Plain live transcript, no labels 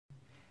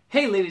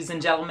Hey ladies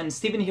and gentlemen,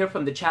 Steven here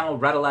from the channel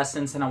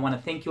Redolescence, and I want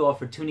to thank you all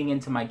for tuning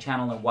into my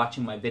channel and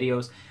watching my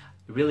videos.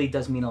 It really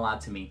does mean a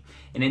lot to me.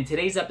 And in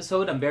today's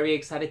episode, I'm very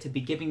excited to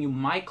be giving you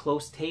my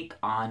close take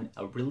on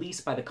a release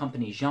by the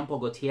company Jean Paul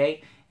Gaultier,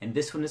 and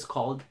this one is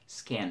called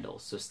Scandal,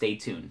 so stay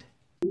tuned.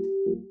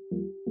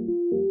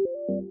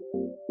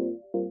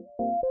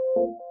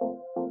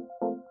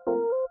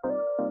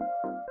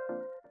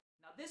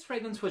 This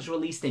fragrance was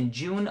released in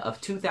June of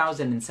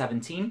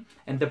 2017,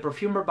 and the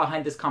perfumer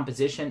behind this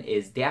composition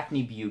is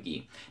Daphne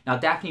Bugey. Now,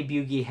 Daphne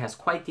Bugey has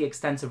quite the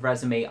extensive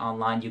resume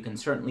online. You can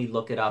certainly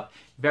look it up.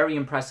 Very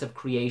impressive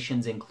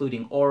creations,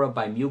 including Aura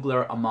by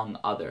Mugler, among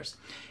others.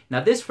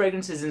 Now, this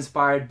fragrance is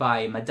inspired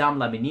by Madame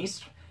la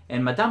Ministre,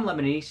 and Madame la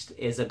Ministre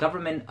is a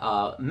government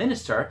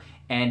minister,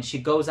 and she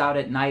goes out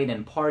at night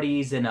and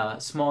parties in a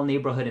small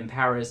neighborhood in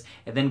Paris,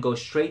 and then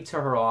goes straight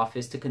to her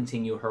office to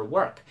continue her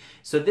work.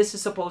 So this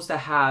is supposed to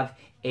have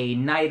a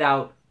night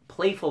out,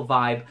 playful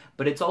vibe,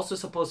 but it's also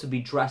supposed to be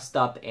dressed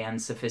up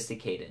and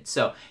sophisticated.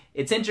 So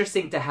it's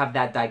interesting to have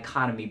that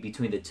dichotomy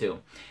between the two.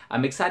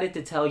 I'm excited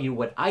to tell you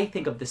what I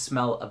think of the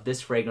smell of this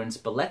fragrance,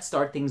 but let's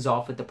start things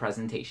off with the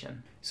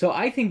presentation. So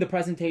I think the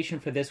presentation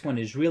for this one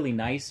is really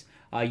nice.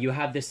 You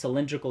have this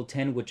cylindrical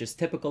tin, which is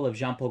typical of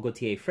Jean Paul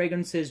Gaultier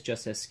fragrances,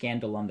 just as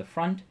Scandal on the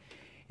front.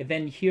 And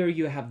then here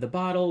you have the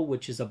bottle,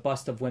 which is a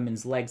bust of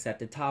women's legs at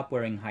the top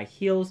wearing high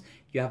heels.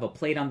 You have a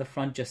plate on the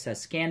front, just says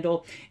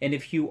Scandal. And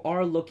if you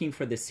are looking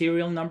for the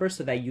serial number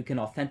so that you can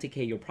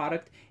authenticate your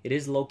product, it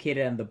is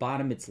located on the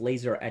bottom. It's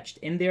laser etched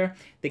in there.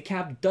 The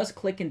cap does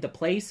click into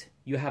place.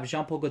 You have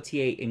Jean Paul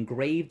Gaultier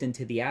engraved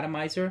into the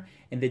atomizer,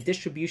 and the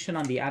distribution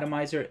on the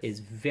atomizer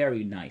is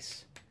very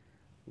nice.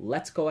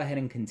 Let's go ahead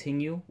and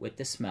continue with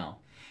the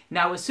smell.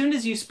 Now, as soon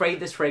as you spray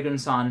this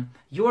fragrance on,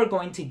 you are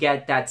going to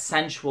get that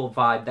sensual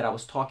vibe that I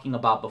was talking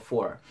about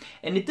before.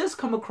 And it does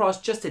come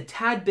across just a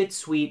tad bit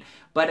sweet,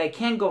 but I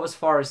can't go as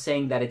far as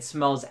saying that it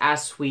smells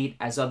as sweet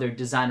as other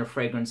designer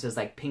fragrances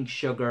like Pink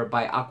Sugar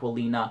by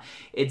Aquilina.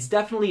 It's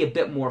definitely a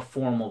bit more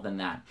formal than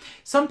that.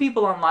 Some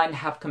people online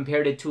have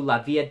compared it to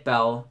La Vie est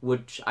Belle,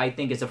 which I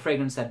think is a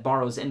fragrance that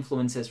borrows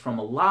influences from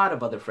a lot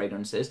of other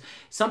fragrances.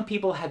 Some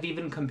people have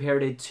even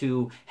compared it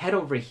to Head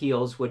Over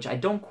Heels, which I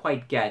don't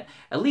quite get,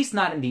 at least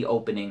not in the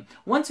opening.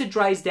 Once it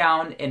dries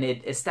down and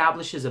it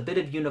establishes a bit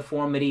of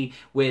uniformity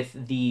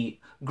with the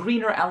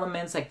greener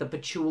elements like the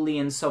patchouli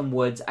and some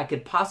woods, I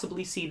could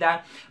possibly see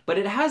that, but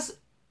it has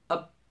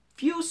a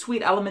few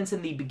sweet elements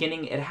in the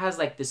beginning. It has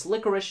like this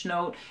licorice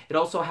note. It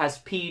also has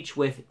peach,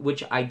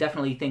 which I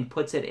definitely think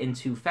puts it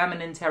into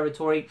feminine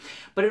territory,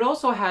 but it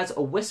also has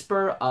a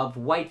whisper of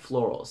white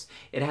florals.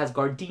 It has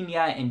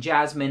gardenia and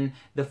jasmine,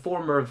 the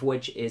former of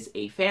which is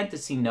a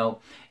fantasy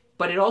note,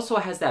 but it also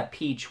has that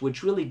peach,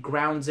 which really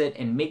grounds it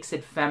and makes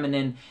it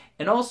feminine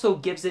and also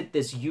gives it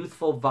this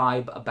youthful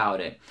vibe about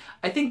it.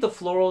 I think the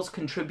florals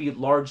contribute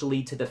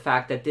largely to the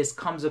fact that this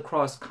comes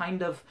across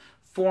kind of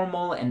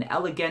formal and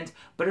elegant,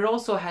 but it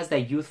also has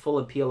that youthful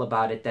appeal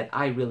about it that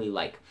I really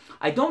like.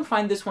 I don't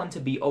find this one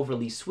to be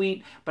overly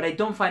sweet, but I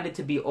don't find it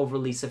to be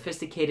overly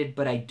sophisticated,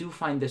 but I do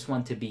find this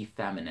one to be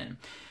feminine.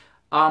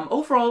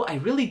 Overall, I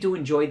really do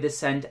enjoy this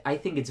scent. I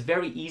think it's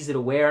very easy to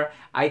wear.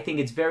 I think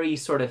it's very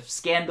sort of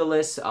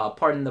scandalous,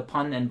 pardon the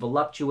pun, and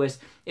voluptuous.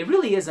 It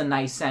really is a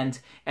nice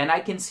scent, and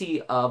I can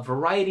see a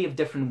variety of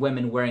different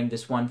women wearing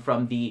this one,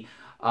 from the,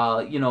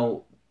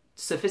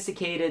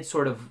 sophisticated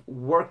sort of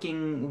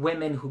working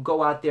women who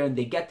go out there and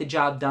they get the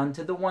job done,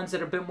 to the ones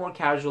that are a bit more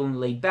casual and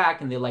laid back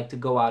and they like to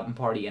go out and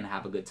party and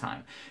have a good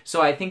time.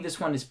 So I think this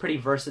one is pretty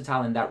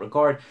versatile in that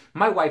regard.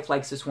 My wife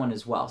likes this one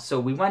as well. So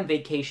we went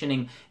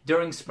vacationing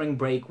during spring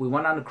break. We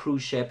went on a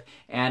cruise ship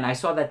and I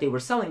saw that they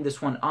were selling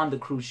this one on the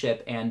cruise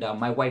ship, and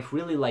my wife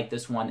really liked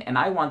this one, and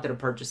I wanted to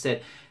purchase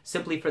it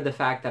simply for the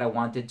fact that I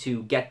wanted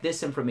to get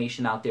this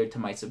information out there to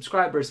my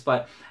subscribers,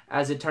 but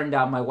as it turned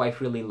out, my wife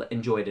really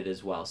enjoyed it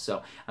as well.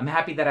 So I'm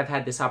happy that I've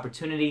had this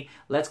opportunity.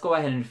 Let's go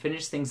ahead and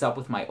finish things up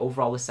with my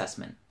overall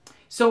assessment.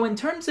 So in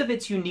terms of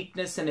its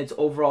uniqueness and its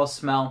overall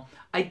smell,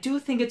 I do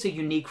think it's a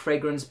unique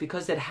fragrance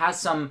because it has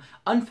some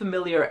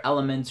unfamiliar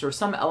elements, or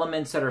some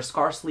elements that are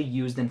scarcely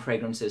used in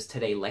fragrances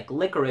today, like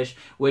licorice,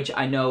 which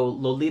I know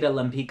Lolita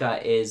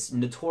Lampica is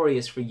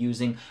notorious for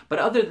using. But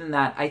other than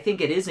that, I think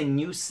it is a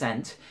new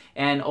scent,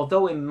 and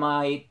although it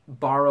might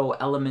borrow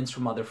elements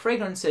from other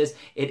fragrances,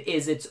 it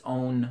is its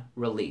own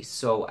release.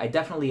 So I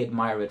definitely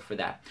admire it for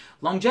that.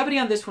 Longevity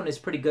on this one is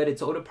pretty good.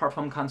 It's eau de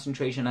parfum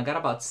concentration. I got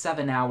about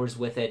 7 hours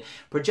with it.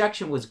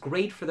 Projection was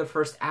great for the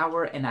first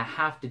hour and a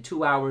half to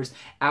 2 hours.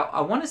 I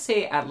want to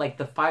say at like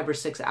the 5 or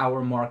 6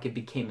 hour mark, it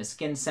became a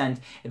skin scent,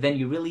 and then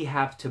you really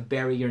have to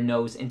bury your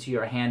nose into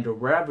your hand or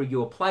wherever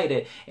you applied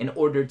it in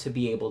order to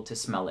be able to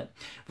smell it.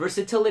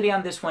 Versatility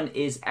on this one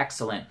is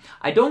excellent.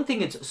 I don't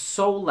think it's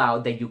so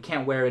loud that you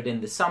can't wear it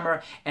in the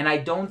summer, and I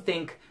don't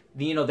think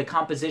the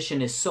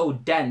composition is so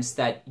dense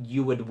that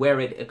you would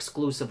wear it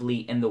exclusively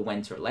in the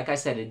winter. Like I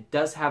said, it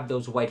does have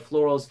those white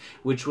florals,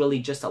 which really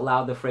just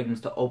allow the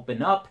fragrance to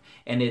open up,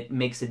 and it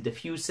makes it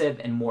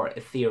diffusive and more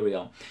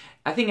ethereal.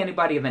 I think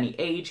anybody of any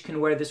age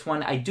can wear this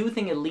one. I do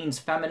think it leans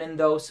feminine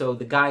though, so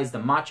the guys, the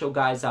macho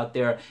guys out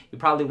there, you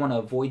probably want to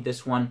avoid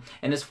this one.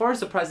 And as far as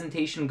the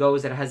presentation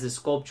goes, it has this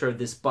sculpture of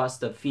this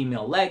bust of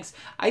female legs.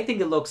 I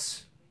think it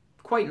looks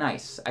quite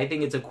nice. I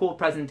think it's a cool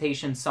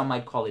presentation. Some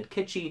might call it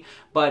kitschy,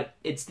 but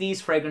it's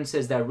these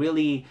fragrances that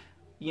really,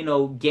 you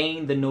know,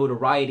 gain the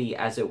notoriety,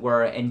 as it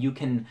were, and you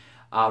can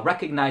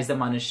recognize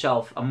them on a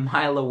shelf a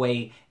mile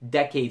away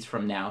decades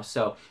from now.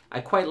 So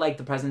I quite like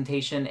the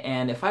presentation,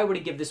 and if I were to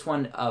give this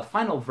one a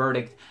final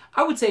verdict,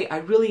 I would say I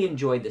really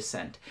enjoyed the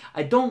scent.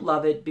 I don't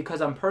love it because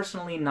I'm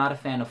personally not a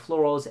fan of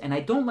florals, and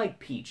I don't like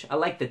peach. I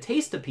like the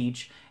taste of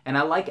peach, and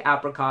I like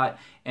apricot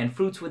and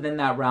fruits within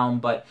that realm,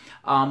 but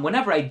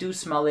whenever I do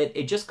smell it,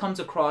 it just comes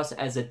across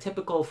as a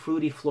typical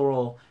fruity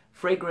floral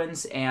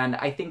fragrance, and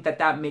I think that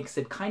that makes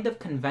it kind of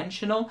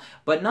conventional,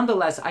 but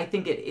nonetheless, I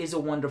think it is a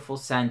wonderful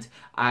scent.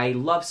 I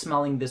love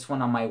smelling this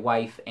one on my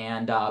wife,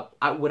 and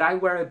would I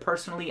wear it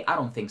personally? I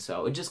don't think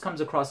so. It just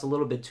comes across a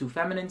little bit too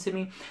feminine to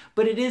me,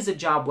 but it is a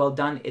job well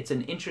done. It's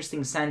an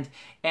interesting scent,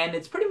 and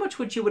it's pretty much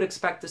what you would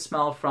expect to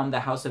smell from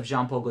the house of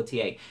Jean Paul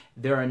Gaultier.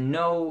 There are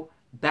no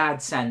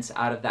bad scents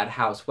out of that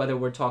house, whether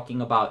we're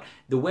talking about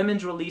the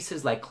women's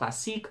releases like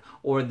Classique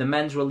or the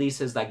men's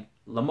releases like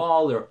Le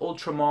Male or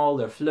Ultra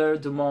Male or Fleur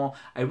de Mal.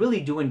 I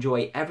really do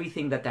enjoy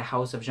everything that the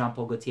house of Jean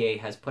Paul Gaultier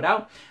has put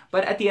out,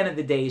 but at the end of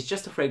the day, it's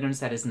just a fragrance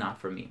that is not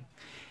for me.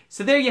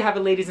 So there you have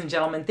it, ladies and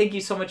gentlemen. Thank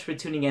you so much for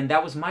tuning in.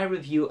 That was my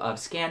review of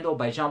Scandal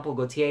by Jean Paul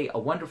Gaultier, a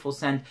wonderful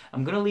scent.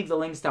 I'm going to leave the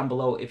links down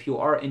below if you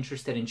are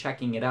interested in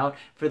checking it out.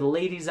 For the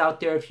ladies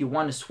out there, if you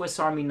want a Swiss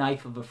Army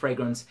knife of a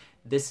fragrance,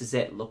 this is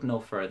it. Look no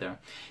further.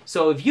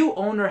 So if you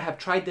own or have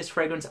tried this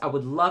fragrance, I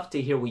would love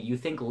to hear what you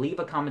think. Leave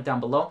a comment down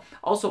below.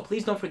 Also,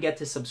 please don't forget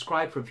to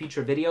subscribe for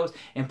future videos,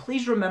 and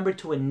please remember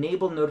to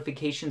enable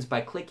notifications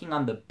by clicking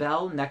on the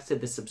bell next to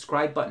the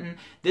subscribe button.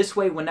 This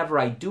way, whenever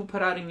I do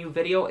put out a new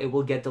video, it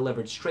will get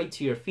delivered straight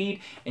to your feed,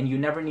 and you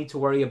never need to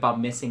worry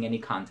about missing any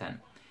content.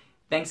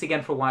 Thanks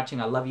again for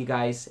watching. I love you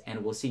guys,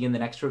 and we'll see you in the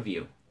next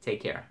review.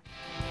 Take care.